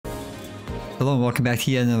Hello and welcome back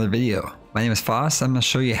to yet another video. My name is Foss. I'm going to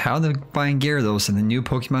show you how to find Gyarados in the new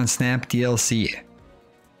Pokemon Snap DLC.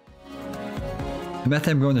 The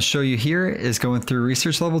method I'm going to show you here is going through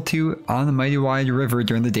Research Level 2 on the Mighty Wide River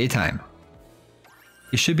during the daytime.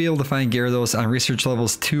 You should be able to find Gyarados on Research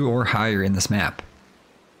Levels 2 or higher in this map.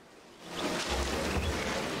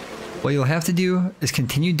 What you'll have to do is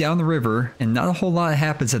continue down the river, and not a whole lot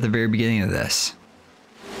happens at the very beginning of this.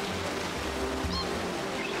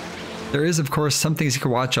 There is, of course, some things you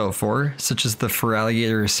can watch out for, such as the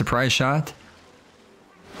Feraligatr surprise shot,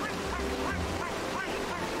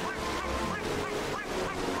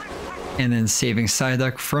 and then saving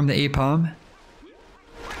Psyduck from the Apom.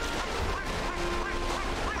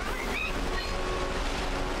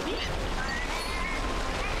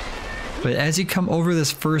 But as you come over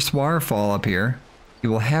this first waterfall up here, you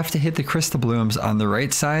will have to hit the crystal blooms on the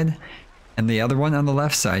right side and the other one on the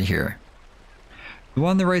left side here. The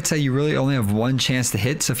one on the right side you really only have one chance to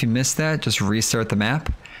hit, so if you miss that, just restart the map.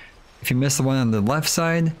 If you miss the one on the left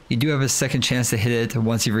side, you do have a second chance to hit it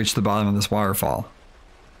once you've reached the bottom of this waterfall.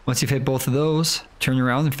 Once you've hit both of those, turn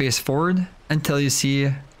around and face forward until you see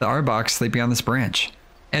the Arbok sleeping on this branch.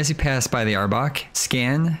 As you pass by the Arbok,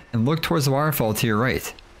 scan and look towards the waterfall to your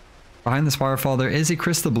right. Behind this waterfall there is a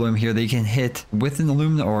crystal bloom here that you can hit with an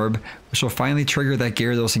Illumina Orb, which will finally trigger that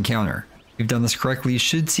Gyarados encounter. If you've done this correctly, you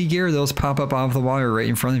should see Gyarados pop up out of the water right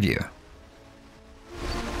in front of you.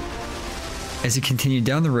 As you continue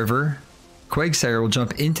down the river, Quagsire will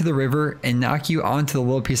jump into the river and knock you onto the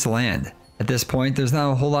little piece of land. At this point, there's not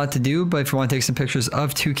a whole lot to do, but if you want to take some pictures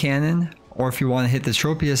of Toucannon, or if you want to hit the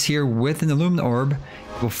Tropius here with an Illumina Orb,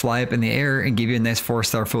 it will fly up in the air and give you a nice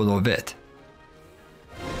 4-star photo of it.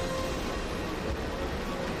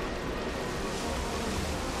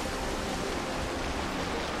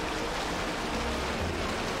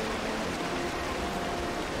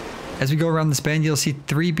 As we go around this bend, you'll see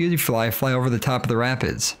 3 Beautifly fly over the top of the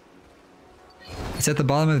rapids. It's at the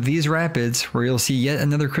bottom of these rapids where you'll see yet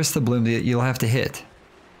another crystal bloom that you'll have to hit.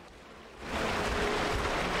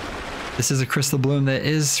 This is a crystal bloom that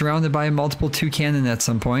is surrounded by multiple Toucannon at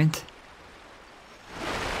some point.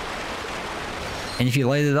 And if you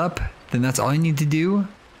light it up, then that's all you need to do,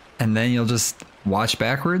 and then you'll just watch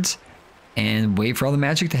backwards and wait for all the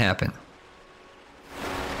magic to happen.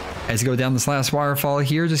 As you go down this last waterfall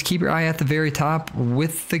here, just keep your eye at the very top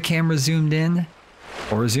with the camera zoomed in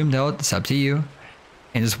or zoomed out, it's up to you,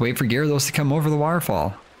 and just wait for Gyarados to come over the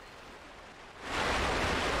waterfall.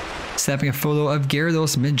 Snapping a photo of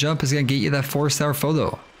Gyarados mid-jump is going to get you that 4-star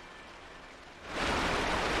photo.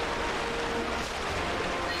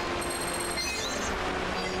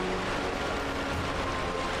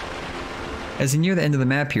 As you near the end of the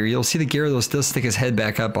map here, you'll see the Gyarados does stick his head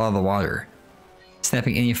back up out of the water.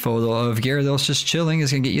 Snapping any photo of Gyarados just chilling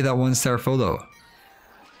is going to get you that 1-star photo.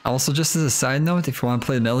 Also, just as a side note, if you want to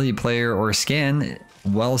play Melody Player or Scan,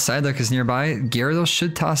 while Psyduck is nearby, Gyarados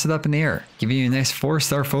should toss it up in the air, giving you a nice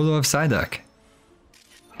 4-star photo of Psyduck.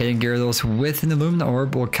 Hitting Gyarados with an Illumina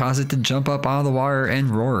Orb will cause it to jump up out of the water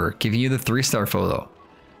and roar, giving you the 3-star photo.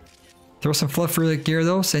 Throw some Fluff Fruit at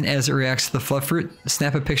Gyarados, and as it reacts to the Fluff Fruit,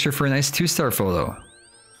 snap a picture for a nice 2-star photo.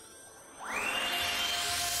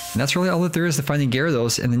 And that's really all that there is to finding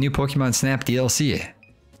Gyarados in the new Pokemon Snap DLC. If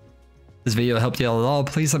this video helped you out at all,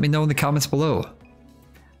 please let me know in the comments below.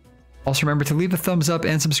 Also remember to leave a thumbs up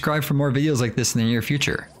and subscribe for more videos like this in the near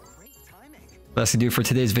future. That's gonna do it for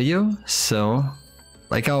today's video, so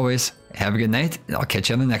like always, have a good night and I'll catch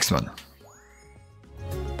you on the next one.